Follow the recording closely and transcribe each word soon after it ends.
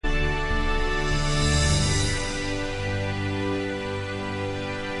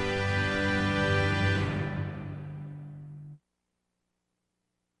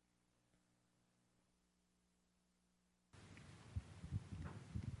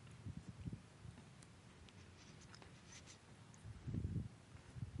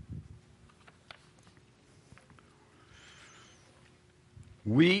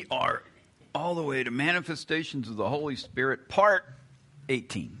We are all the way to Manifestations of the Holy Spirit, part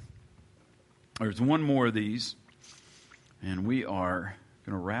 18. There's one more of these, and we are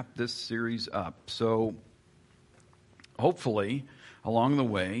going to wrap this series up. So, hopefully, along the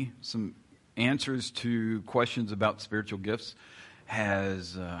way, some answers to questions about spiritual gifts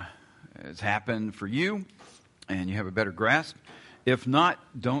has happened for you, and you have a better grasp. If not,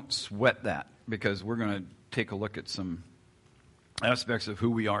 don't sweat that, because we're going to take a look at some aspects of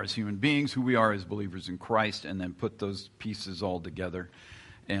who we are as human beings, who we are as believers in Christ, and then put those pieces all together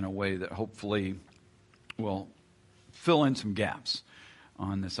in a way that hopefully will fill in some gaps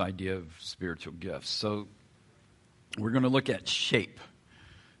on this idea of spiritual gifts. So we're going to look at shape.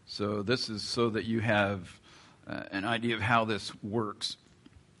 So this is so that you have an idea of how this works.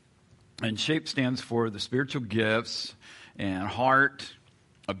 And shape stands for the spiritual gifts and heart,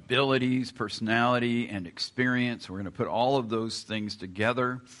 abilities, personality, and experience. We're going to put all of those things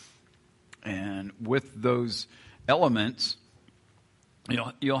together. And with those elements,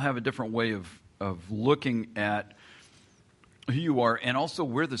 you'll have a different way of looking at who you are and also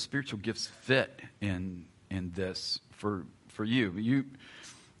where the spiritual gifts fit in this for you.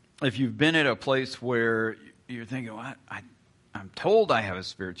 If you've been at a place where you're thinking, well, I'm told I have a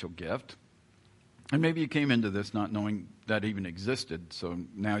spiritual gift, and maybe you came into this not knowing that even existed, so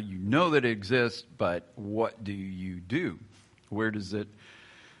now you know that it exists, but what do you do? Where does it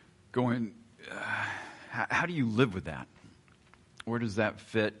go in? How do you live with that? Where does that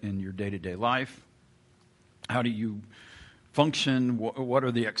fit in your day-to-day life? How do you function? What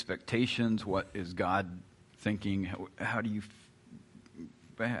are the expectations? What is God thinking? How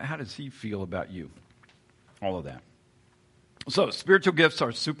does He feel about you? All of that. So, spiritual gifts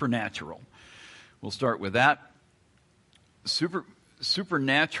are supernatural. We'll start with that.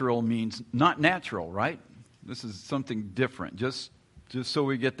 Supernatural means not natural, right? This is something different. Just so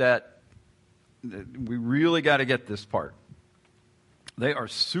we get that, we really got to get this part. They are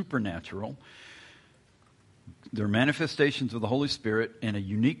supernatural. They're manifestations of the Holy Spirit in a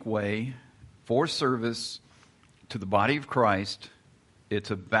unique way for service to the body of Christ. It's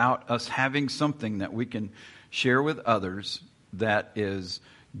about us having something that we can share with others that is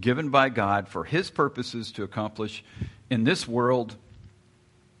given by God for His purposes to accomplish in this world.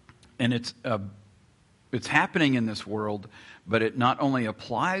 And it's happening in this world, but it not only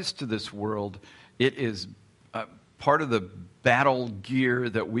applies to this world, it is part of the battle gear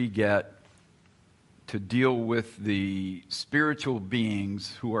that we get to deal with the spiritual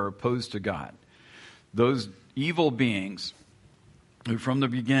beings who are opposed to God. Those evil beings who from the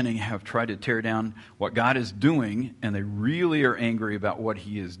beginning have tried to tear down what God is doing, and they really are angry about what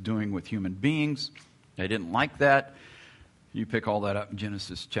He is doing with human beings. They didn't like that. You pick all that up in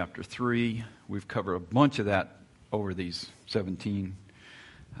Genesis chapter 3. We've covered a bunch of that over these 17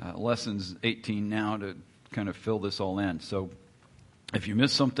 lessons, 18 now, to kind of fill this all in. So if you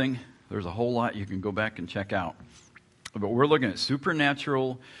missed something, there's a whole lot you can go back and check out. But we're looking at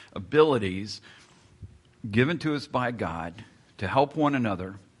supernatural abilities given to us by God to help one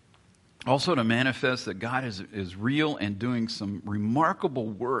another, also to manifest that God is real and doing some remarkable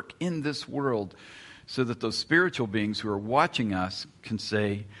work in this world so that those spiritual beings who are watching us can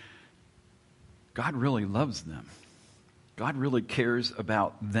say, God really loves them. God really cares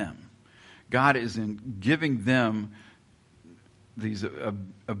about them. God is in giving them these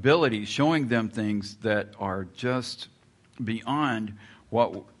abilities, showing them things that are just beyond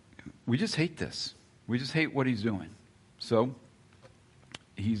what we just hate this. We just hate what He's doing. So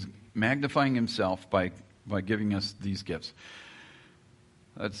He's magnifying Himself by giving us these gifts.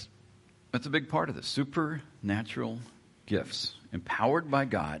 That's a big part of this. Supernatural gifts, empowered by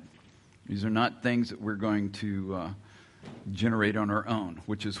God. These are not things that we're going to generate on our own,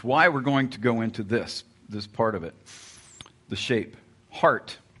 which is why we're going to go into this part of it. The shape.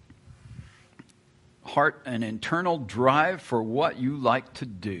 Heart. Heart, an internal drive for what you like to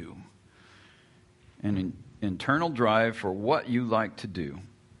do. An internal drive for what you like to do.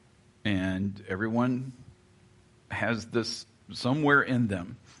 And everyone has this somewhere in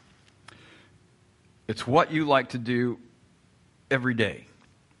them. It's what you like to do every day.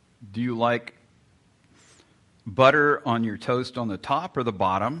 Do you like butter on your toast on the top or the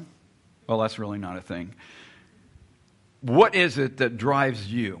bottom? Well, that's really not a thing. What is it that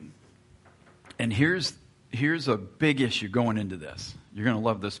drives you? And here's a big issue going into this. You're going to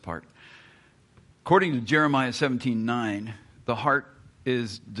love this part. According to Jeremiah 17:9, the heart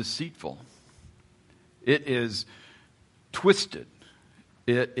is deceitful. It is twisted.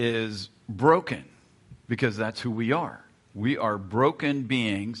 It is broken, because that's who we are. We are broken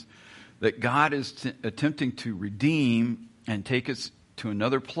beings that God is attempting to redeem and take us to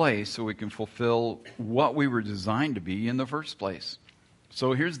another place so we can fulfill what we were designed to be in the first place.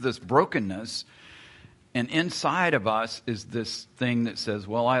 So here's this brokenness, and inside of us is this thing that says,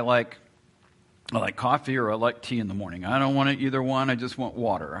 well, I like coffee or I like tea in the morning. I don't want either one. I just want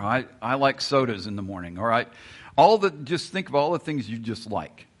water. I like sodas in the morning. Just think of all the things you just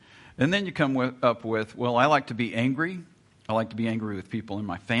like. And then you come up with, well, I like to be angry. I like to be angry with people in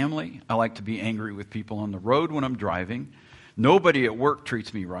my family. I like to be angry with people on the road when I'm driving. Nobody at work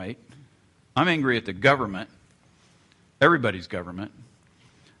treats me right. I'm angry at the government. Everybody's government.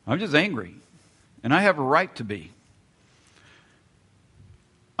 I'm just angry. And I have a right to be.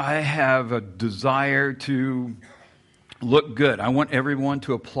 I have a desire to look good. I want everyone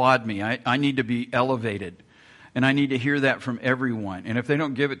to applaud me. I need to be elevated. And I need to hear that from everyone. And if they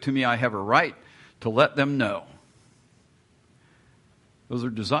don't give it to me, I have a right to let them know. Those are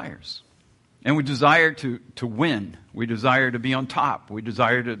desires. And we desire to win. We desire to be on top. We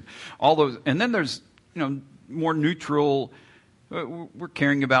desire to all those. And then there's, more neutral. We're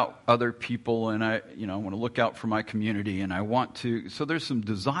caring about other people, and I want to look out for my community, and I want to. So there's some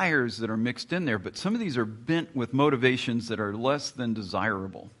desires that are mixed in there, but some of these are bent with motivations that are less than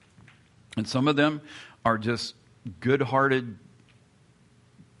desirable, and some of them are just good-hearted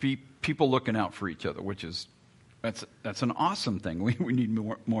people looking out for each other, which is that's an awesome thing. We need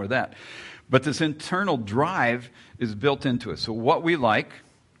more of that. But this internal drive is built into us. So what we like,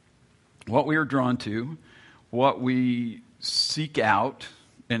 what we are drawn to, what we seek out,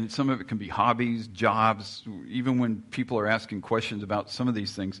 and some of it can be hobbies, jobs, even when people are asking questions about some of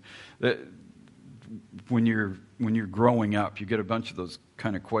these things, that when you're growing up, you get a bunch of those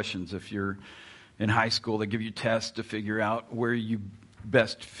kind of questions. If you're in high school, they give you tests to figure out where you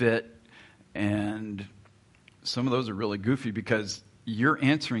best fit, and some of those are really goofy because you're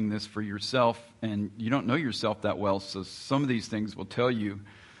answering this for yourself, and you don't know yourself that well, so some of these things will tell you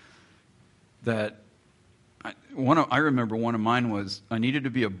that. I remember one of mine was I needed to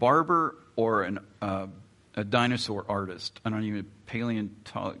be a barber or a dinosaur artist. I don't even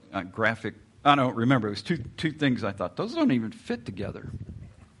paleographic. I don't remember. It was two things I thought those don't even fit together,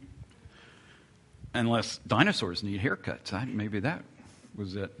 unless dinosaurs need haircuts. Maybe that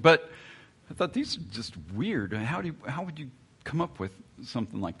was it. But I thought these are just weird. How would you come up with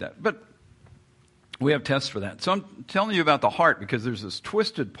something like that? But we have tests for that. So I'm telling you about the heart because there's this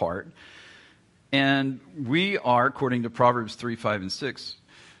twisted part. And we are, according to Proverbs 3, 5, and 6,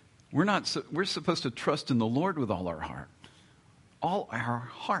 we're supposed to trust in the Lord with all our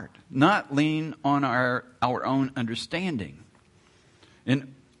heart, not lean on our own understanding.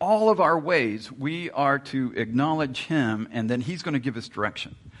 In all of our ways, we are to acknowledge Him, and then He's going to give us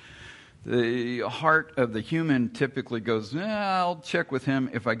direction. The heart of the human typically goes, I'll check with Him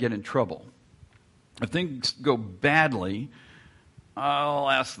if I get in trouble. If things go badly, I'll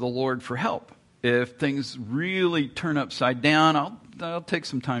ask the Lord for help. If things really turn upside down, I'll take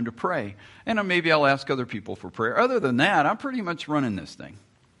some time to pray. And maybe I'll ask other people for prayer. Other than that, I'm pretty much running this thing,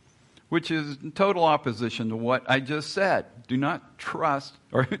 which is in total opposition to what I just said. Do not trust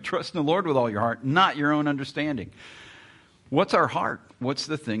in the Lord with all your heart, not your own understanding. What's our heart? What's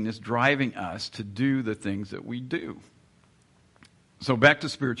the thing that's driving us to do the things that we do? So back to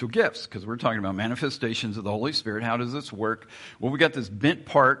spiritual gifts, because we're talking about manifestations of the Holy Spirit. How does this work? Well, we got this bent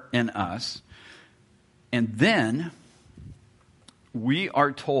part in us. And then we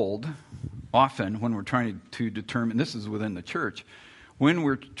are told often when we're trying to determine, this is within the church, when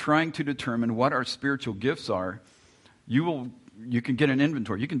we're trying to determine what our spiritual gifts are, you can get an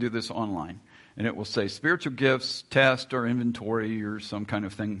inventory. You can do this online. And it will say spiritual gifts, test, or inventory, or some kind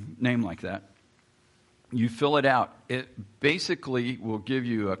of thing, name like that. You fill it out. It basically will give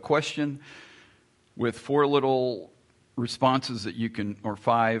you a question with 4 little responses that you can, or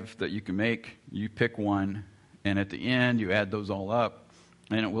 5 that you can make. You pick one, and at the end you add those all up,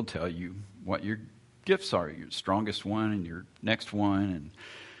 and it will tell you what your gifts are, your strongest one and your next one. And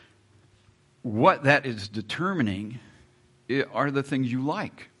what that is determining are the things you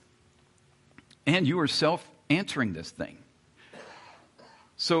like. And you are self-answering this thing.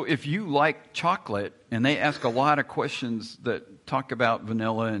 So if you like chocolate, and they ask a lot of questions that talk about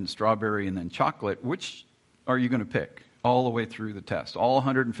vanilla and strawberry and then chocolate, which are you going to pick all the way through the test? All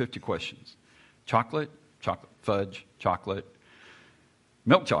 150 questions. Chocolate, fudge, chocolate,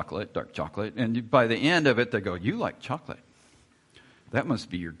 milk chocolate, dark chocolate. And by the end of it, they go, you like chocolate. That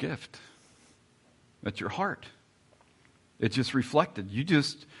must be your gift. That's your heart. It's just reflected. You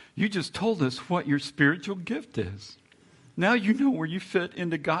just told us what your spiritual gift is. Now you know where you fit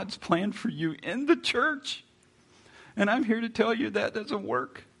into God's plan for you in the church. And I'm here to tell you that doesn't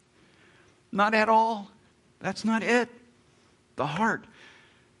work. Not at all. That's not it. The heart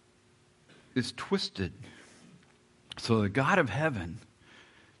is twisted. So the God of heaven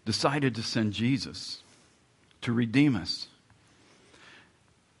decided to send Jesus to redeem us.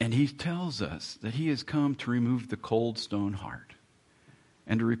 And he tells us that he has come to remove the cold stone heart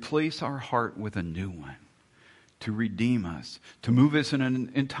and to replace our heart with a new one, to redeem us, to move us in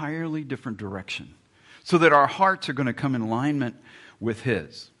an entirely different direction, so that our hearts are going to come in alignment with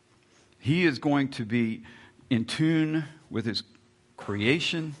his. He is going to be in tune with his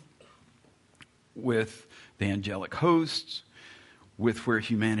creation, with the angelic hosts, with where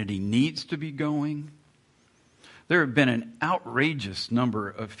humanity needs to be going. There have been an outrageous number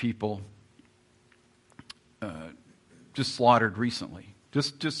of people just slaughtered recently.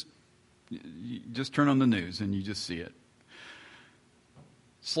 Just turn on the news and you just see it.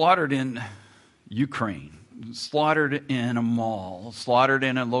 Slaughtered in Ukraine, slaughtered in a mall, slaughtered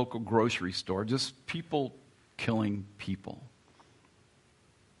in a local grocery store. Just people killing people.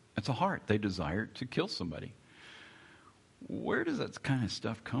 It's a heart. They desire to kill somebody. Where does that kind of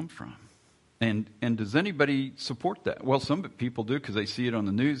stuff come from? And does anybody support that? Well, some people do because they see it on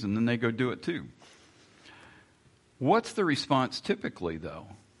the news and then they go do it too. What's the response typically, though?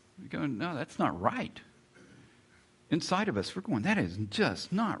 We go, no, that's not right. Inside of us, we're going, that is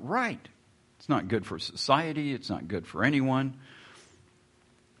just not right. It's not good for society. It's not good for anyone.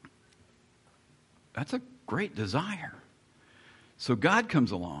 That's a great desire. So God comes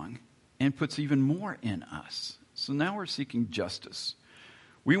along and puts even more in us. So now we're seeking justice.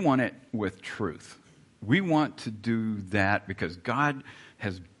 We want it with truth. We want to do that because God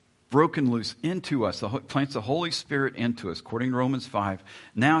has broken loose into us, plants the Holy Spirit into us, according to Romans 5.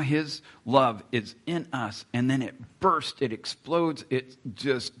 Now his love is in us, and then it bursts, it explodes, it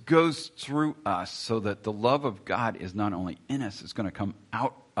just goes through us so that the love of God is not only in us, it's going to come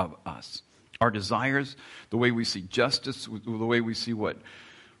out of us. Our desires, the way we see justice, the way we see what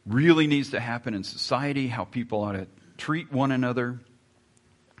really needs to happen in society, how people ought to treat one another.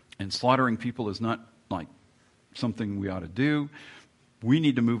 And slaughtering people is not like something we ought to do. We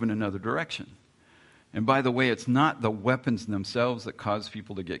need to move in another direction. And by the way, it's not the weapons themselves that cause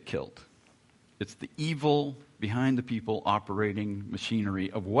people to get killed. It's the evil behind the people operating machinery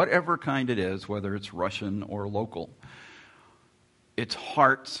of whatever kind it is, whether it's Russian or local. It's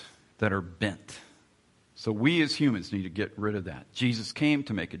hearts that are bent. So we as humans need to get rid of that. Jesus came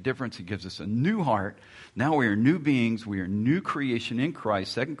to make a difference. He gives us a new heart. Now we are new beings. We are new creation in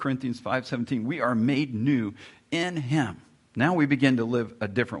Christ. 2 Corinthians 5:17. We are made new in him. Now we begin to live a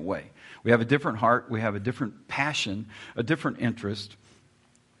different way. We have a different heart. We have a different passion, a different interest.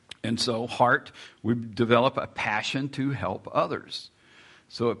 And so heart, we develop a passion to help others.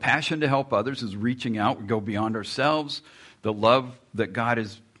 So a passion to help others is reaching out. We go beyond ourselves. The love that God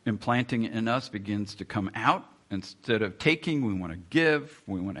is implanting in us begins to come out. Instead of taking, we want to give,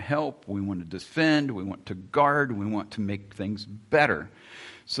 we want to help, we want to defend, we want to guard, we want to make things better.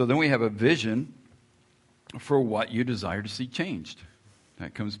 So then we have a vision for what you desire to see changed.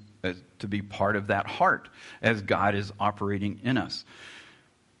 That comes to be part of that heart as God is operating in us.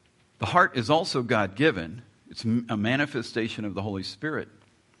 The heart is also God-given. It's a manifestation of the Holy Spirit.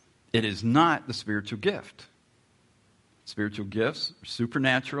 It is not the spiritual gift. Spiritual gifts are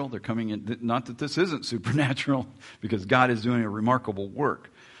supernatural. They're coming in. Not that this isn't supernatural, because God is doing a remarkable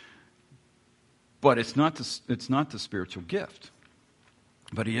work. But it's not the spiritual gift.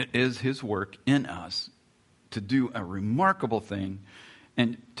 But it is his work in us to do a remarkable thing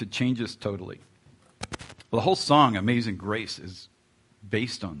and to change us totally. Well, the whole song, Amazing Grace, is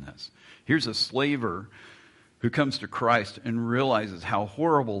based on this. Here's a slaver who comes to Christ and realizes how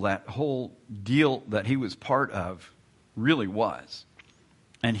horrible that whole deal that he was part of really was.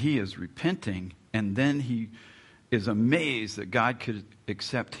 And he is repenting, and then he is amazed that God could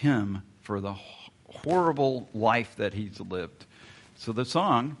accept him for the horrible life that he's lived. So the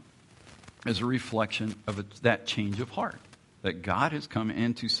song is a reflection of that change of heart, that God has come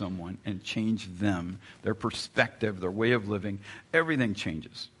into someone and changed them, their perspective, their way of living. Everything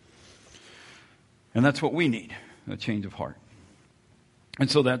changes. And that's what we need, a change of heart. And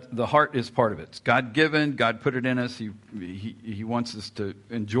so that the heart is part of it. It's God-given. God put it in us. He wants us to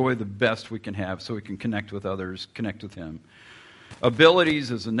enjoy the best we can have so we can connect with others, connect with him.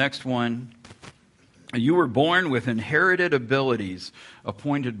 Abilities is the next one. You were born with inherited abilities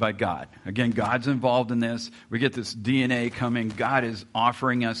appointed by God. Again, God's involved in this. We get this DNA coming. God is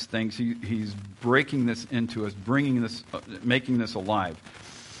offering us things. He's breaking this into us, bringing this, making this alive.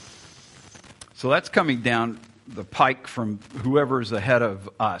 So that's coming down the pike from whoever's ahead of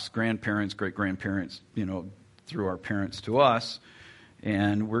us, grandparents, great-grandparents, through our parents to us.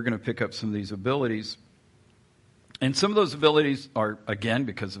 And we're going to pick up some of these abilities. And some of those abilities are, again,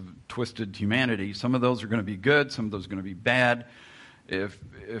 because of twisted humanity, some of those are going to be good, some of those are going to be bad. If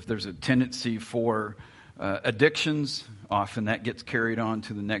there's a tendency for addictions, often that gets carried on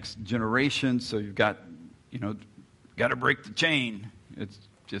to the next generation. So you've got to break the chain. It's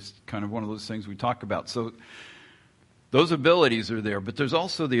just kind of one of those things we talk about. So those abilities are there, but there's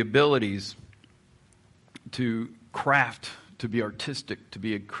also the abilities to craft, to be artistic, to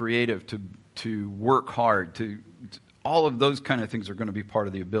be creative, to work hard, to all of those kind of things are going to be part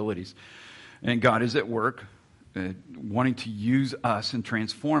of the abilities. And God is at work, wanting to use us and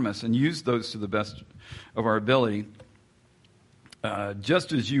transform us and use those to the best of our ability.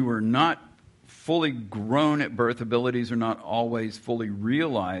 Just as you were not fully grown at birth, abilities are not always fully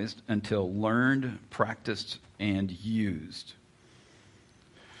realized until learned, practiced, and used.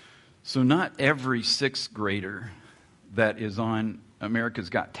 So not every sixth grader that is on America's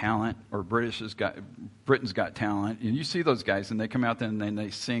Got Talent or Britain's Got Talent, and you see those guys and they come out there and then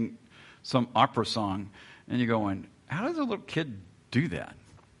they sing some opera song and you're going, how does a little kid do that?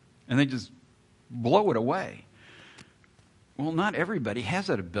 And they just blow it away. Well, not everybody has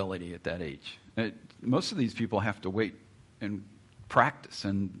that ability at that age. Most of these people have to wait and practice,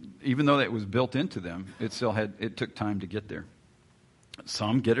 and even though that was built into them, it took time to get there.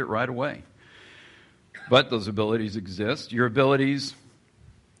 Some get it right away. But those abilities exist. Your abilities,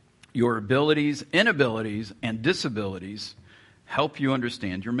 inabilities, and disabilities help you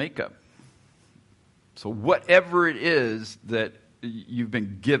understand your makeup. So whatever it is that you've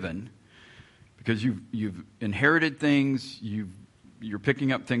been given, because you've inherited things, you're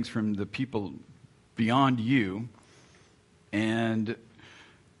picking up things from the people beyond you, and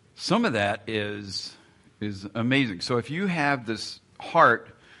some of that is amazing. So if you have this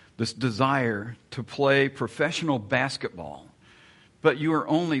heart, this desire to play professional basketball, but you are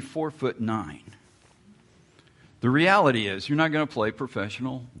only 4'9", the reality is you're not going to play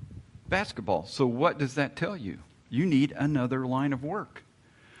professional basketball. So what does that tell you? You need another line of work.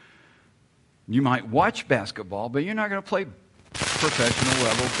 You might watch basketball, but you're not going to play professional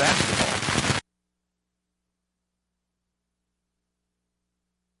level basketball.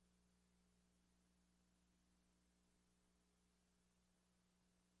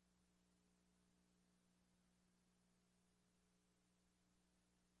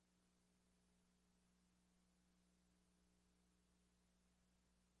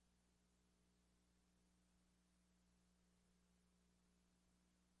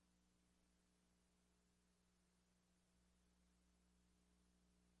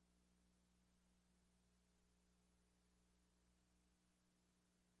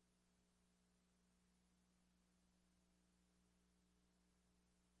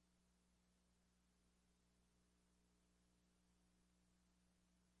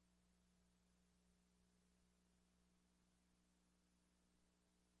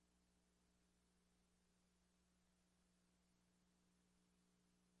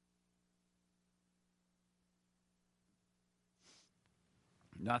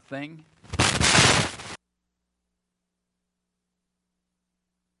 Nothing.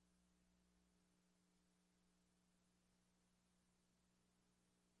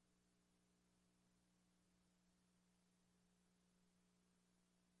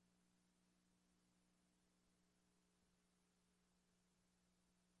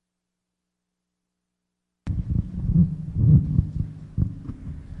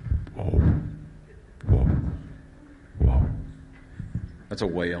 That's a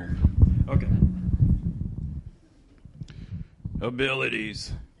whale. Okay.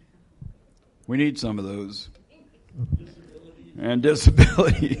 Abilities. We need some of those. And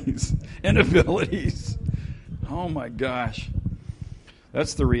disabilities. And abilities. Oh my gosh.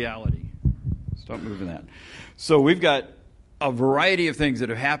 That's the reality. Stop moving that. So we've got a variety of things that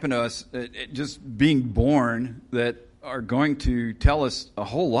have happened to us, just being born, that are going to tell us a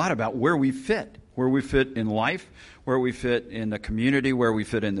whole lot about where we fit in life, where we fit in the community, where we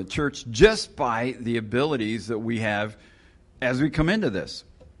fit in the church, just by the abilities that we have as we come into this.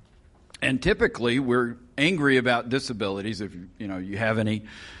 And typically, we're angry about disabilities, if you have any,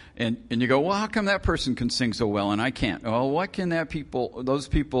 and you go, well, how come that person can sing so well and I can't? Well, what can those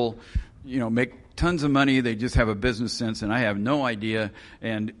people, make tons of money, they just have a business sense, and I have no idea,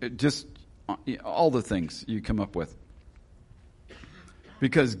 and just all the things you come up with.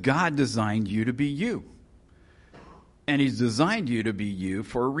 Because God designed you to be you. And He's designed you to be you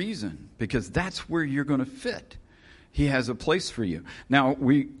for a reason. Because that's where you're going to fit. He has a place for you. Now,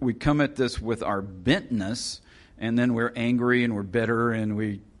 we come at this with our bentness, and then we're angry and we're bitter and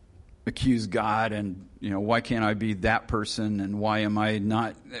we accuse God and, why can't I be that person and why am I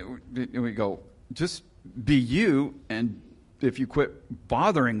not? We go, just be you, and if you quit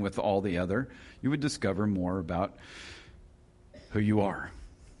bothering with all the other, you would discover more about who you are.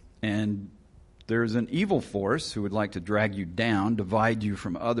 And there's an evil force who would like to drag you down, divide you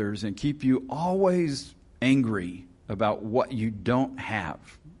from others, and keep you always angry about what you don't have,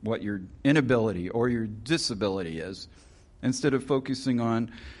 what your inability or your disability is, instead of focusing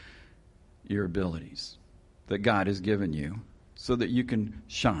on your abilities that God has given you so that you can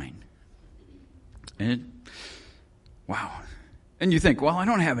shine. And wow. And you think, well, I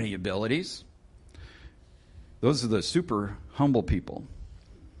don't have any abilities. Those are the super humble people.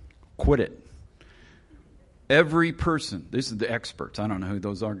 Quit it. Every person, this is the experts, I don't know who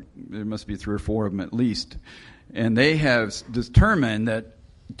those are, there must be 3 or 4 of them at least, and they have determined that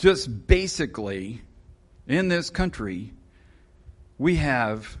just basically in this country, we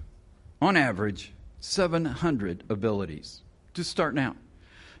have, on average, 700 abilities, just starting out.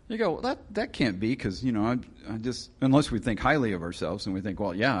 You go, well, that can't be, because, I just, unless we think highly of ourselves and we think,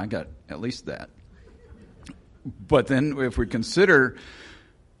 well, yeah, I got at least that. But then if we consider,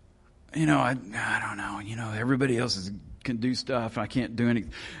 I don't know, everybody else can do stuff, I can't do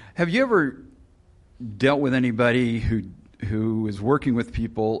anything. Have you ever dealt with anybody who is working with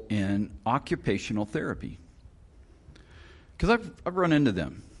people in occupational therapy? Because I've run into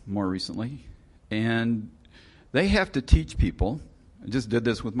them more recently, and they have to teach people. I just did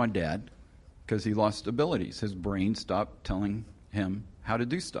this with my dad because he lost abilities. His brain stopped telling him how to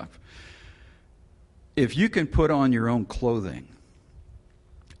do stuff. If you can put on your own clothing,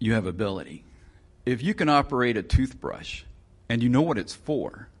 you have ability. If you can operate a toothbrush and you know what it's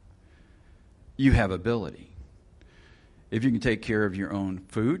for, you have ability. If you can take care of your own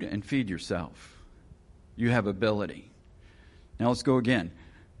food and feed yourself, you have ability. Now let's go again.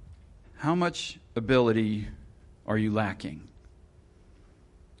 How much ability are you lacking?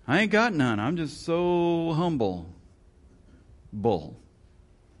 I ain't got none. I'm just so humble. Bull.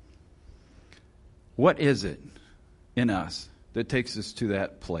 What is it in us that takes us to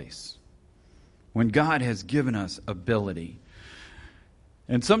that place? When God has given us ability.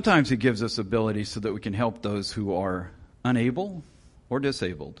 And sometimes He gives us ability so that we can help those who are unable or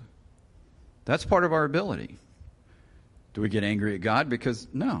disabled. That's part of our ability. Do we get angry at God? Because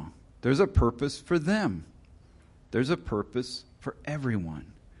no, there's a purpose for them. There's a purpose for everyone.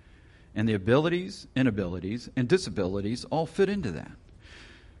 And the abilities, inabilities, and disabilities all fit into that.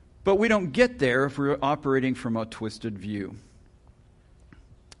 But we don't get there if we're operating from a twisted view.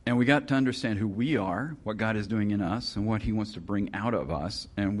 And we got to understand who we are, what God is doing in us, and what He wants to bring out of us,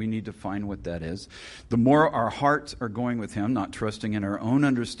 and we need to find what that is. The more our hearts are going with Him, not trusting in our own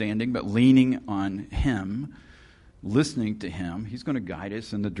understanding, but leaning on Him, listening to Him, He's going to guide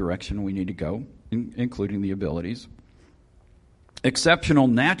us in the direction we need to go, including the abilities. Exceptional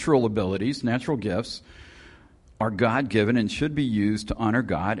natural abilities, natural gifts, are God-given and should be used to honor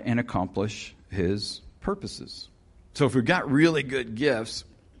God and accomplish His purposes. So if we've got really good gifts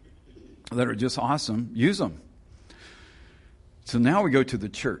that are just awesome, use them. So now we go to the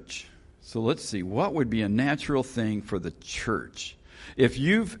church. So let's see, what would be a natural thing for the church? If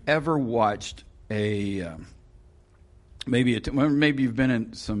you've ever watched maybe you've been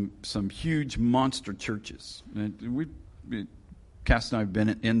in some huge monster churches. Cass and I have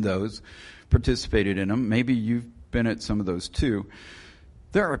been in those, participated in them. Maybe you've been at some of those too.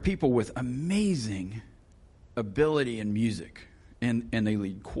 There are people with amazing ability in music, and they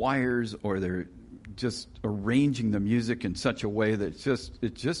lead choirs, or they're just arranging the music in such a way that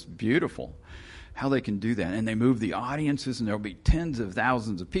it's just beautiful how they can do that. And they move the audiences, and there'll be tens of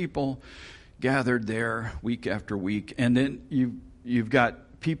thousands of people gathered there week after week. And then you've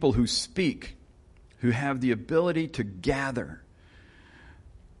got people who speak, who have the ability to gather.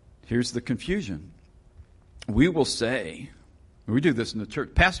 Here's the confusion. We will say, we do this in the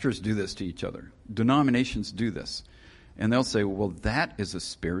church, pastors do this to each other, denominations do this, and they'll say, well, that is a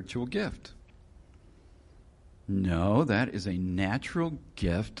spiritual gift. No, that is a natural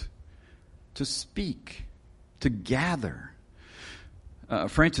gift to speak, to gather.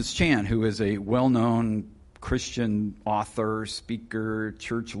 Francis Chan, who is a well-known Christian author, speaker,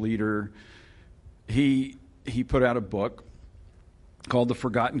 church leader, he put out a book called The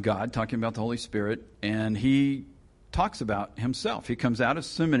Forgotten God, talking about the Holy Spirit, and he talks about himself. He comes out of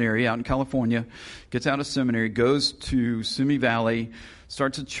seminary out in California, gets out of seminary, goes to Simi Valley,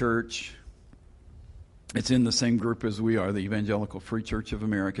 starts a church. It's in the same group as we are, the Evangelical Free Church of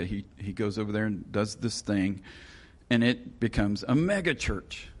America. He goes over there and does this thing, and it becomes a mega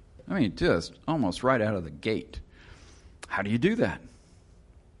church. I mean, just almost right out of the gate. How do you do that?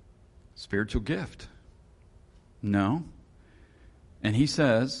 Spiritual gift. No. And he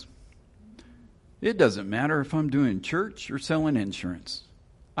says, It doesn't matter if I'm doing church or selling insurance.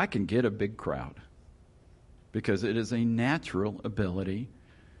 I can get a big crowd because it is a natural ability,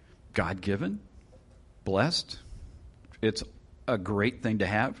 God-given, blessed. It's a great thing to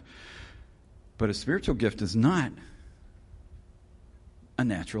have. But a spiritual gift is not a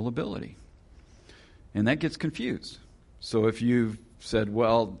natural ability. And that gets confused. So if you've said,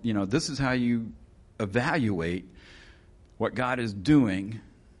 well, this is how you evaluate what God is doing,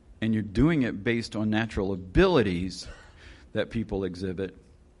 and you're doing it based on natural abilities that people exhibit,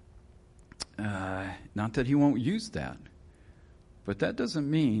 not that he won't use that, but that doesn't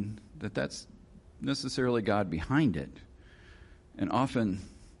mean that that's necessarily God behind it. And often,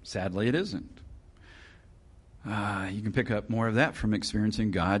 sadly, it isn't. You can pick up more of that from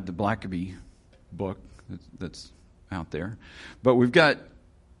Experiencing God, the Blackaby book that's out there. But we've got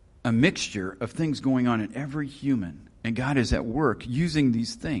a mixture of things going on in every human, and God is at work using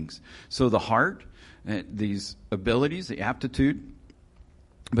these things. So the heart, these abilities, the aptitude,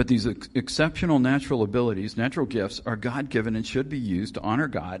 but these exceptional natural abilities, natural gifts, are God-given and should be used to honor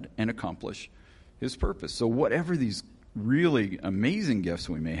God and accomplish his purpose. So whatever these really amazing gifts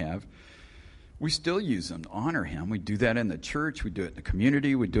we may have, we still use them to honor him. We do that in the church. We do it in the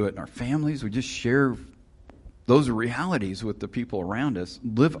community. We do it in our families. We just share those realities with the people around us,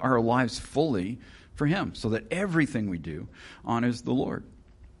 live our lives fully for him so that everything we do honors the Lord.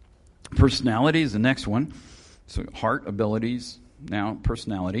 Personality is the next one. So heart, abilities, now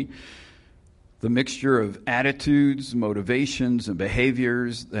personality. The mixture of attitudes, motivations, and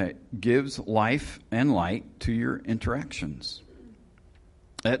behaviors that gives life and light to your interactions.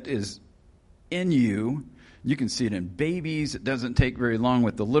 That is in you. You can see it in babies. It doesn't take very long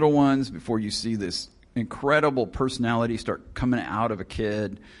with the little ones before you see this incredible personality start coming out of a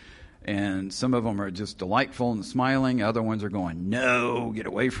kid. And some of them are just delightful and smiling. Other ones are going, no, get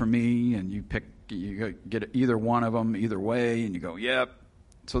away from me. And you get either one of them either way, and you go, yep.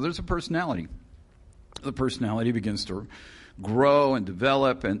 So there's a personality. The personality begins to grow and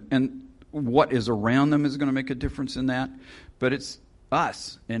develop, and what is around them is going to make a difference in that. But it's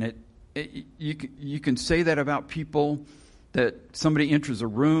us, and you can say that about people, that somebody enters a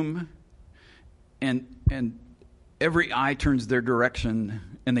room, and every eye turns their direction,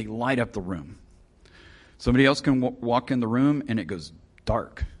 and they light up the room. Somebody else can walk in the room, and it goes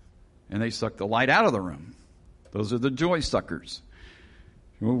dark, and they suck the light out of the room. Those are the joy suckers.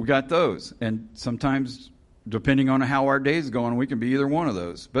 Well, we got those. And sometimes, depending on how our day's going, we can be either one of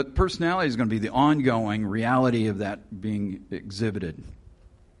those. But personality is going to be the ongoing reality of that being exhibited.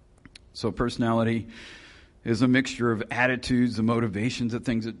 So personality is a mixture of attitudes, the motivations, the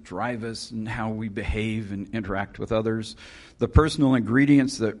things that drive us, and how we behave and interact with others. The personal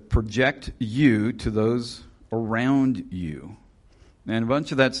ingredients that project you to those around you. And a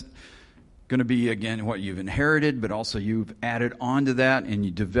bunch of that's going to be, again, what you've inherited, but also you've added on to that, and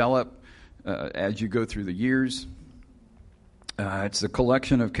you develop as you go through the years. It's a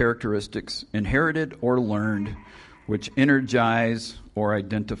collection of characteristics inherited or learned, which energize or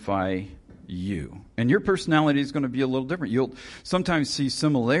identify you. And your personality is going to be a little different. You'll sometimes see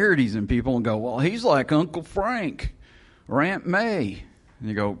similarities in people and go, well, he's like Uncle Frank or Aunt May. And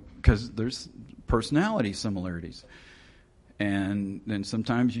you go, because there's personality similarities. And then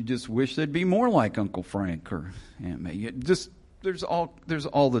sometimes you just wish they'd be more like Uncle Frank or Aunt May. There's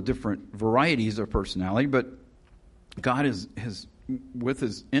all the different varieties of personality, but God has with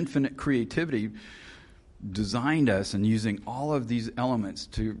his infinite creativity designed us and using all of these elements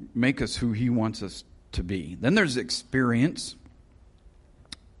to make us who he wants us to be. Then there's experience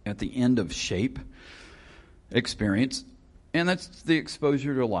at the end of shape, experience, and that's the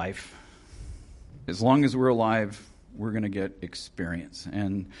exposure to life. As long as we're alive, we're going to get experience.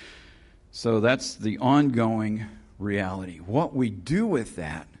 And so that's the ongoing reality. What we do with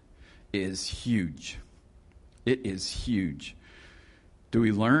that is huge. It is huge. Do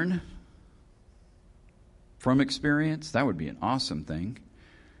we learn from experience? That would be an awesome thing.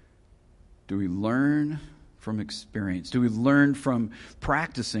 Do we learn from experience? Do we learn from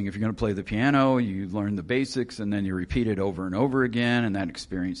practicing? If you're going to play the piano, you learn the basics and then you repeat it over and over again, and that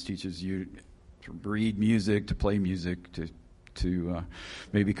experience teaches you to read music, to play music, to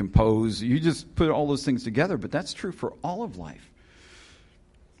maybe compose. You just put all those things together, but that's true for all of life.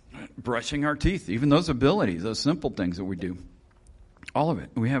 Brushing our teeth, even those abilities, those simple things that we do. All of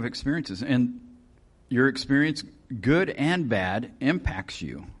it. We have experiences. And your experience, good and bad, impacts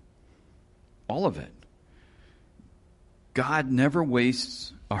you. All of it. God never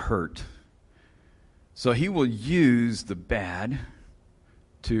wastes a hurt. So he will use the bad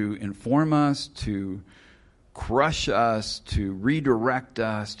to inform us, to crush us, to redirect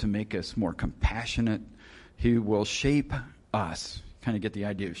us, to make us more compassionate. He will shape us. Kind of get the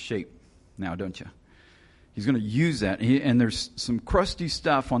idea of shape now, don't you? He's going to use that. And there's some crusty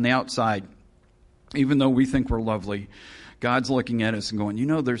stuff on the outside. Even though we think we're lovely, God's looking at us and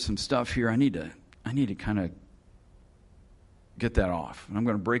going, there's some stuff here. I need to kind of get that off. And I'm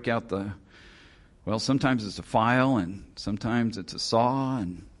going to break out sometimes it's a file, and sometimes it's a saw,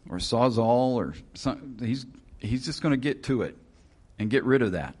 or a Sawzall, or something. He's just going to get to it and get rid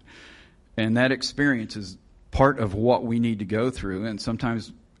of that. And that experience is part of what we need to go through. And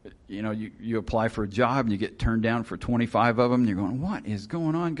sometimes, you apply for a job and you get turned down for 25 of them. And you're going, what is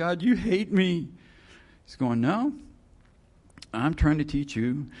going on, God? You hate me. He's going, no, I'm trying to teach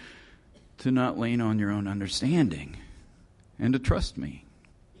you to not lean on your own understanding and to trust me.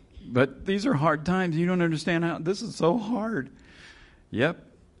 But these are hard times. You don't understand how this is so hard. Yep.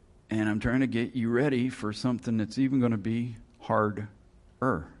 And I'm trying to get you ready for something that's even going to be harder.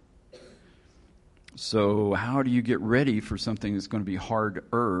 So how do you get ready for something that's going to be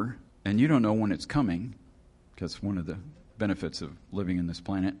harder, and you don't know when it's coming? Because one of the benefits of living in this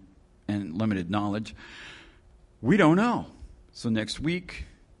planet and limited knowledge, we don't know. So next week,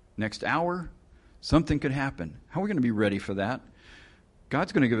 next hour, something could happen. How are we going to be ready for that?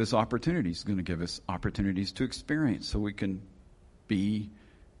 God's going to give us opportunities. He's going to give us opportunities to experience so we can be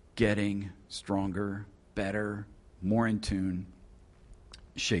getting stronger, better, more in tune,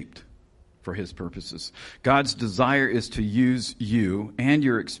 shaped for His purposes. God's desire is to use you and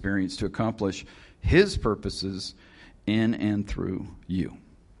your experience to accomplish His purposes in and through you.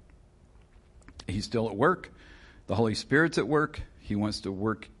 He's still at work. The Holy Spirit's at work. He wants to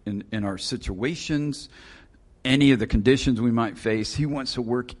work in our situations, any of the conditions we might face. He wants to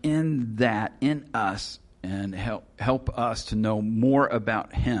work in that, in us, and help us to know more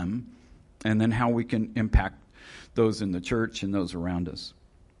about Him, and then how we can impact those in the church and those around us.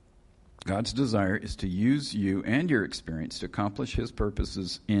 God's desire is to use you and your experience to accomplish His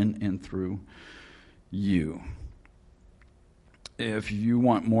purposes in and through you. If you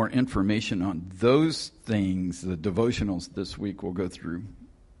want more information on those things, the devotionals this week will go through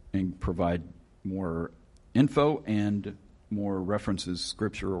and provide more info and more references,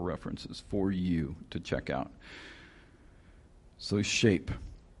 scriptural references for you to check out. So shape.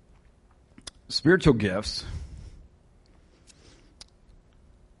 Spiritual gifts,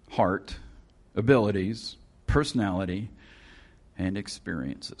 heart, abilities, personality, and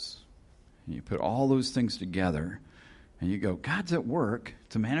experiences. And you put all those things together and you go, God's at work.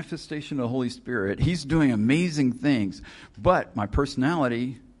 It's a manifestation of the Holy Spirit. He's doing amazing things. But my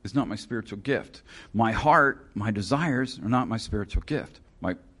personality is not my spiritual gift. My heart, my desires are not my spiritual gift.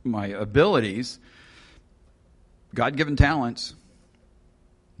 My abilities, God-given talents,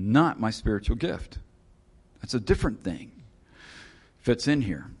 not my spiritual gift. That's a different thing. Fits in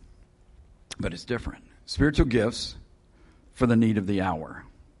here, but it's different. Spiritual gifts for the need of the hour.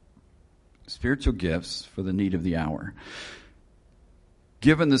 Spiritual gifts for the need of the hour.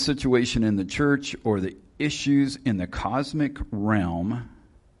 Given the situation in the church or the issues in the cosmic realm,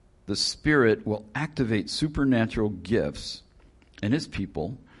 the Spirit will activate supernatural gifts in His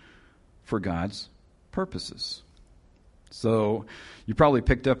people for God's purposes. So you probably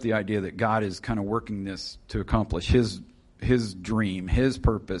picked up the idea that God is kind of working this to accomplish His dream, His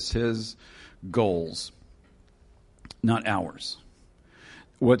purpose, His goals, not ours.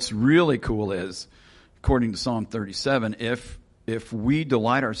 What's really cool is, according to Psalm 37, if we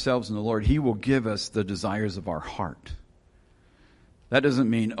delight ourselves in the Lord, He will give us the desires of our heart. That doesn't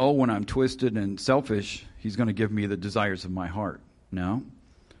mean, when I'm twisted and selfish, He's going to give me the desires of my heart. No.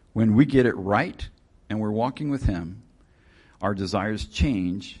 When we get it right and we're walking with Him, our desires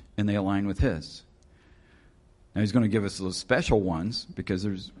change and they align with His. Now He's going to give us those special ones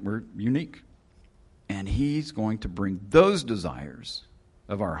because we're unique. And He's going to bring those desires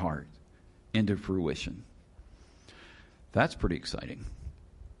of our heart into fruition. That's pretty exciting.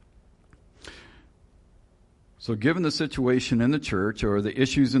 So given the situation in the church or the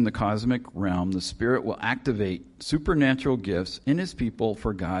issues in the cosmic realm, the Spirit will activate supernatural gifts in His people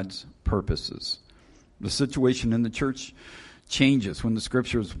for God's purposes. The situation in the church changes. When the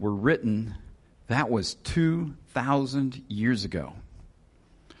scriptures were written, that was 2,000 years ago.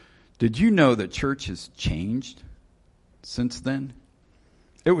 Did you know the church has changed since then?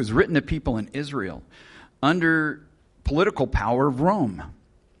 It was written to people in Israel under political power of Rome.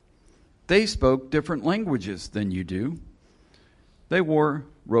 They spoke different languages than you do. They wore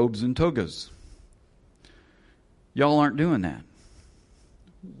robes and togas. Y'all aren't doing that.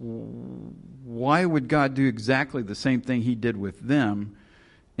 Why would God do exactly the same thing He did with them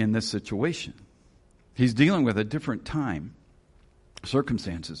in this situation? He's dealing with a different time,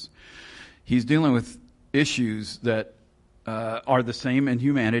 circumstances. He's dealing with issues that are the same in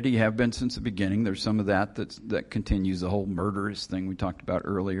humanity, have been since the beginning. There's some of that continues. The whole murderous thing we talked about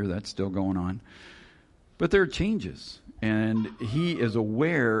earlier, that's still going on. But there are changes, and he is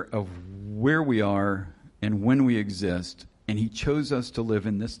aware of where we are and when we exist, and he chose us to live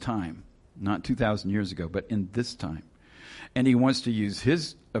in this time, not 2,000 years ago, but in this time. And he wants to use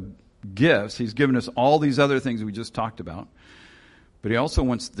his gifts. He's given us all these other things we just talked about, but he also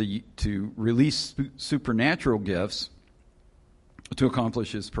wants to release supernatural gifts to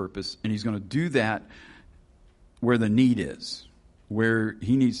accomplish his purpose, and he's going to do that where the need is, where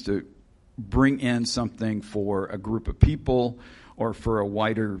he needs to bring in something for a group of people or for a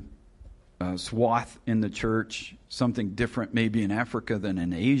wider swath in the church, something different maybe in Africa than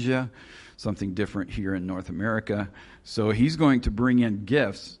in Asia, something different here in North America. So he's going to bring in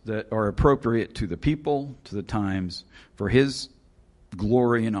gifts that are appropriate to the people, to the times, for his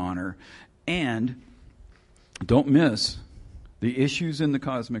glory and honor. And don't miss the issues in the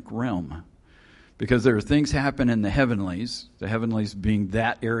cosmic realm, because there are things happen in the heavenlies being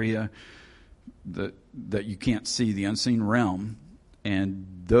that area that you can't see, the unseen realm, and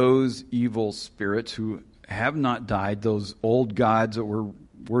those evil spirits who have not died, those old gods that were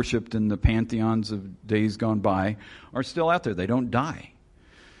worshipped in the pantheons of days gone by, are still out there. They don't die.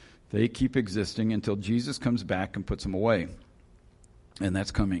 They keep existing until Jesus comes back and puts them away. And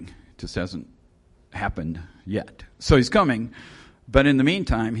that's coming. It just hasn't happened yet. So he's coming, but in the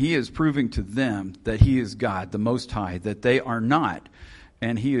meantime, he is proving to them that he is God, the Most High, that they are not.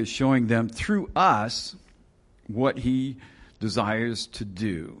 And he is showing them through us what he desires to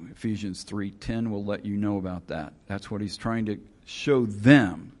do. Ephesians 3:10 will let you know about that. That's what he's trying to show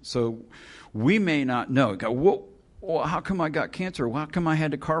them. So we may not know. Well, how come I got cancer? How come I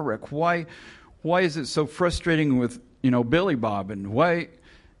had a car wreck? Why is it so frustrating with Billy Bob, and why?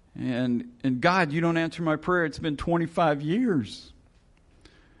 And God, you don't answer my prayer. It's been 25 years.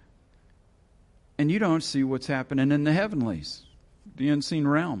 And you don't see what's happening in the heavenlies, the unseen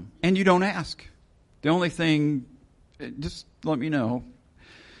realm. And you don't ask. The only thing, just let me know,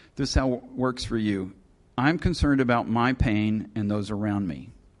 this is how it works for you. I'm concerned about my pain and those around me.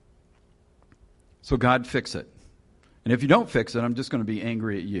 So God, fix it. And if you don't fix it, I'm just going to be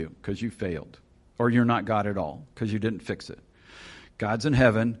angry at you because you failed. Or you're not God at all because you didn't fix it. God's in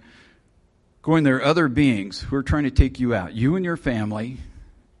heaven, going, there are other beings who are trying to take you out. You and your family,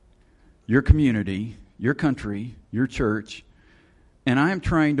 your community, your country, your church. And I am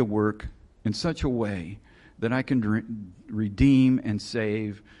trying to work in such a way that I can redeem and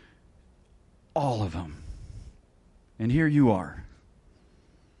save all of them. And here you are,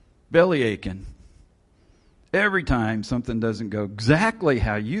 belly aching. Every time something doesn't go exactly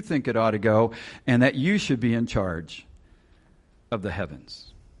how you think it ought to go, and that you should be in charge of the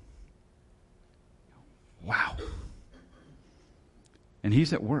heavens. Wow. And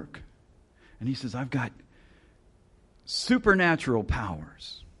he's at work. And he says, I've got supernatural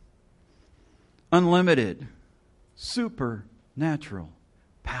powers. Unlimited, supernatural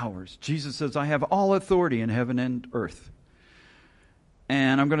powers. Jesus says, I have all authority in heaven and earth.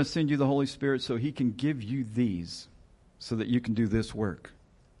 And I'm going to send you the Holy Spirit so he can give you these so that you can do this work.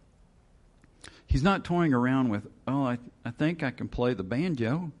 He's not toying around with, I think I can play the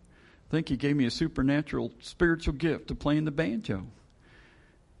banjo. I think he gave me a supernatural spiritual gift to playing the banjo.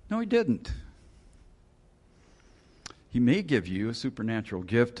 No, he didn't. He may give you a supernatural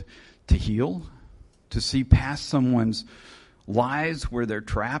gift to heal, to see past someone's lives where they're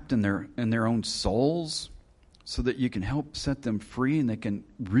trapped in their own souls, so that you can help set them free and they can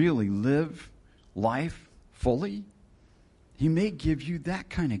really live life fully. He may give you that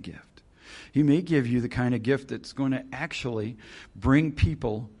kind of gift. He may give you the kind of gift that's going to actually bring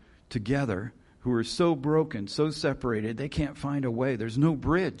people together who are so broken, so separated, they can't find a way. There's no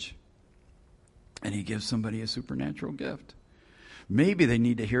bridge. And he gives somebody a supernatural gift. Maybe they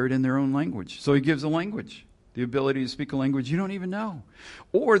need to hear it in their own language. So he gives a language, the ability to speak a language you don't even know.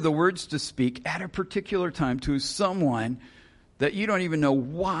 Or the words to speak at a particular time to someone that you don't even know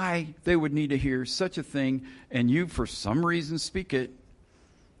why they would need to hear such a thing, and you, for some reason, speak it,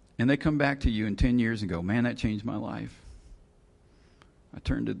 and they come back to you in 10 years and go, man, that changed my life. I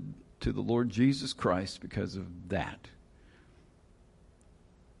turned to the Lord Jesus Christ because of that.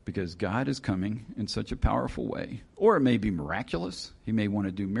 Because God is coming in such a powerful way. Or it may be miraculous. He may want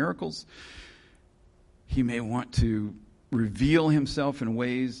to do miracles. He may want to reveal himself in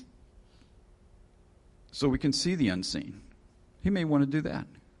ways so we can see the unseen. He may want to do that.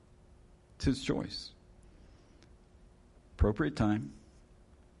 It's his choice. Appropriate time.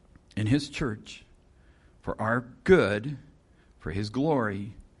 In his church. for our good, for His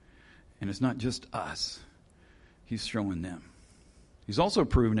glory, and it's not just us. He's showing them. He's also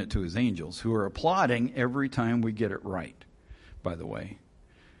proven it to His angels, who are applauding every time we get it right, by the way.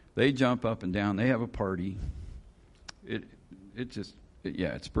 They jump up and down. They have a party.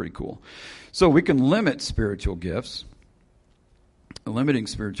 It's pretty cool. So we can limit spiritual gifts, limiting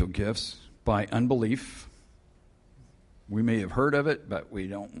spiritual gifts by unbelief. We may have heard of it, but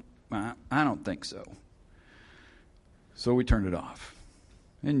I don't think so. So we turn it off.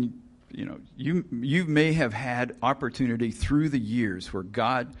 And you may have had opportunity through the years where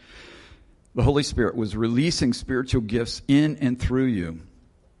God, the Holy Spirit, was releasing spiritual gifts in and through you.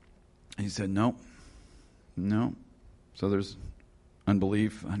 And He said, no. So there's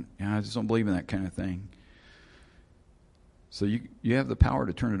unbelief. I just don't believe in that kind of thing. So you have the power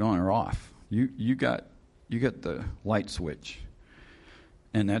to turn it on or off. You got the light switch.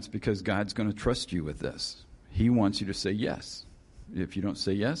 And that's because God's going to trust you with this. He wants you to say yes. If you don't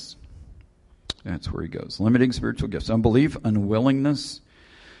say yes, that's where He goes. Limiting spiritual gifts. Unbelief, unwillingness,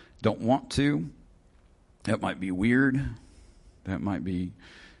 don't want to. That might be weird. That might be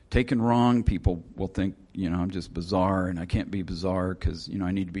taken wrong. People will think, I'm just bizarre, and I can't be bizarre because,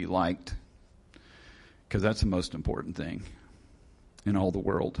 I need to be liked. Because that's the most important thing in all the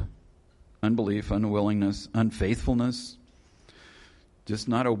world. Unbelief, unwillingness, unfaithfulness, just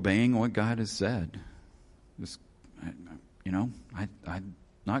not obeying what God has said. I'm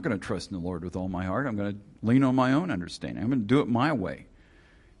not going to trust in the Lord with all my heart. I'm going to lean on my own understanding. I'm going to do it my way.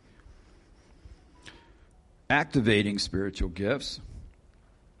 Activating spiritual gifts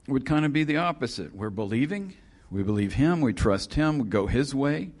would kind of be the opposite. We're believing. We believe Him. We trust Him. We go His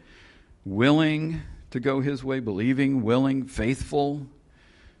way. Willing to go His way. Believing, willing, faithful.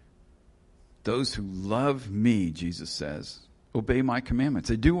 Those who love me, Jesus says, obey my commandments.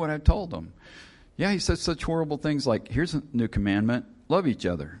 They do what I've told them. Yeah, He says such horrible things like, here's a new commandment. Love each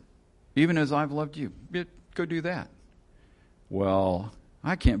other. Even as I've loved you. Go do that. Well,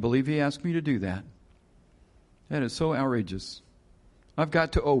 I can't believe He asked me to do that. That is so outrageous. I've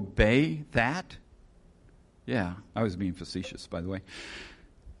got to obey that? Yeah, I was being facetious, by the way.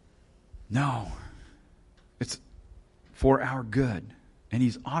 No. It's for our good. And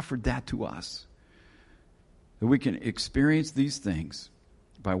He's offered that to us. That we can experience these things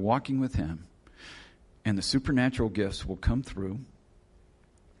by walking with Him. And the supernatural gifts will come through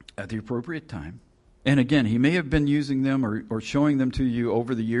at the appropriate time. And again, He may have been using them or showing them to you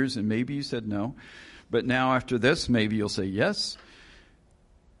over the years, and maybe you said no. But now after this, maybe you'll say yes.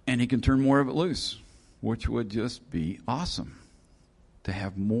 And He can turn more of it loose, which would just be awesome. To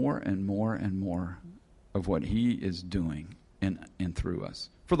have more and more and more of what He is doing in through us.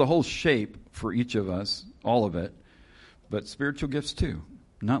 For the whole shape, for each of us, all of it. But spiritual gifts too.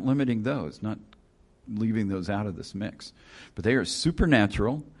 Not limiting those, not leaving those out of this mix. But they are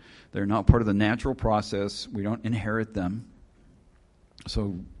supernatural. They're not part of the natural process. We don't inherit them.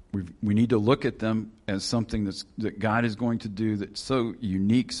 So we need to look at them as something that God is going to do that's so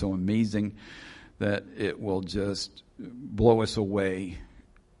unique, so amazing, that it will just blow us away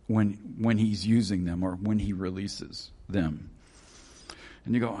when He's using them or when He releases them.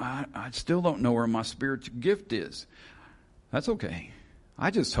 And you go, I still don't know where my spiritual gift is. That's okay.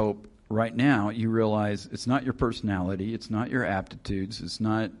 I just hope right now you realize it's not your personality, it's not your aptitudes, it's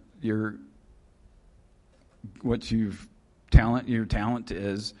not your talent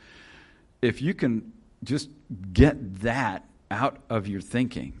is. If you can just get that out of your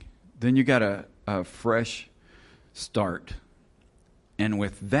thinking, then you got a fresh start. And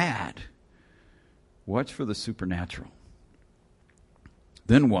with that, watch for the supernatural.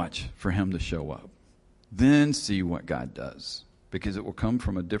 Then watch for Him to show up. Then see what God does. Because it will come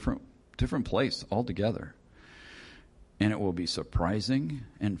from a different place altogether. And it will be surprising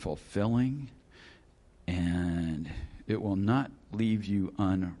and fulfilling. And it will not leave you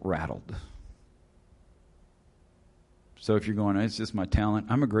unrattled. So if you're going, it's just my talent.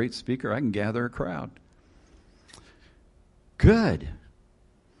 I'm a great speaker. I can gather a crowd. Good.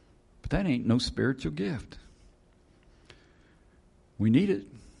 But that ain't no spiritual gift. We need it.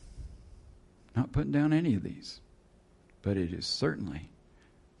 Not putting down any of these. But it is certainly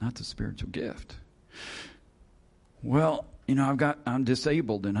not the spiritual gift. Well, I'm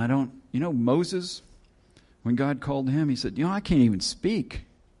disabled and I don't, Moses, when God called him, he said, I can't even speak.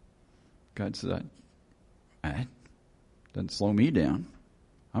 God said, that doesn't slow me down.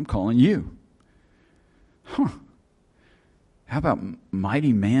 I'm calling you. Huh. How about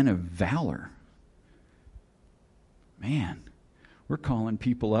mighty man of valor? Man, we're calling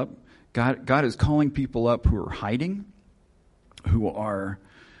people up. God is calling people up who are hiding, who are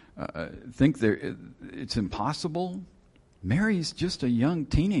think it's impossible. Mary's just a young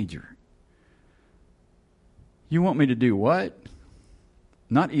teenager. You want me to do what?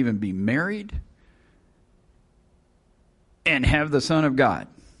 Not even be married and have the Son of God?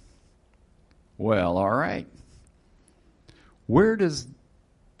 Well, all right. Where does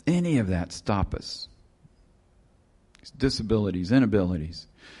any of that stop us? Disabilities, inabilities.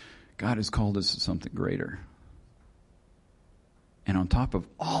 God has called us to something greater. And on top of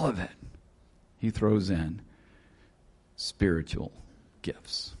all of it, he throws in spiritual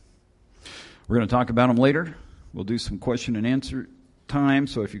gifts. We're going to talk about them later. We'll do some question and answer time.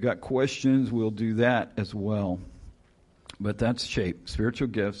 So if you've got questions, we'll do that as well. But that's shape. Spiritual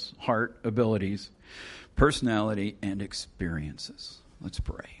gifts, heart, abilities, personality, and experiences. Let's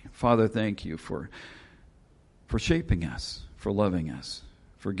pray. Father, thank you for shaping us, for loving us,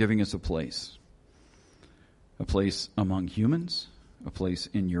 for giving us a place among humans, a place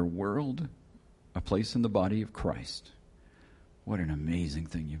in your world, a place in the body of Christ. What an amazing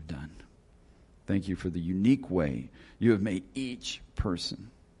thing you've done. Thank you for the unique way you have made each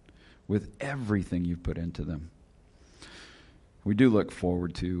person with everything you've put into them. We do look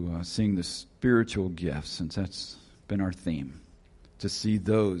forward to seeing the spiritual gifts, since that's been our theme, to see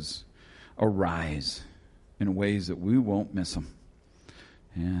those arise in ways that we won't miss them.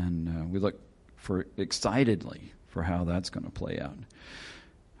 And we look excitedly for how that's going to play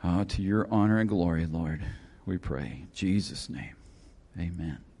out. To your honor and glory, Lord, we pray. In Jesus' name,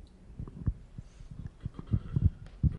 amen.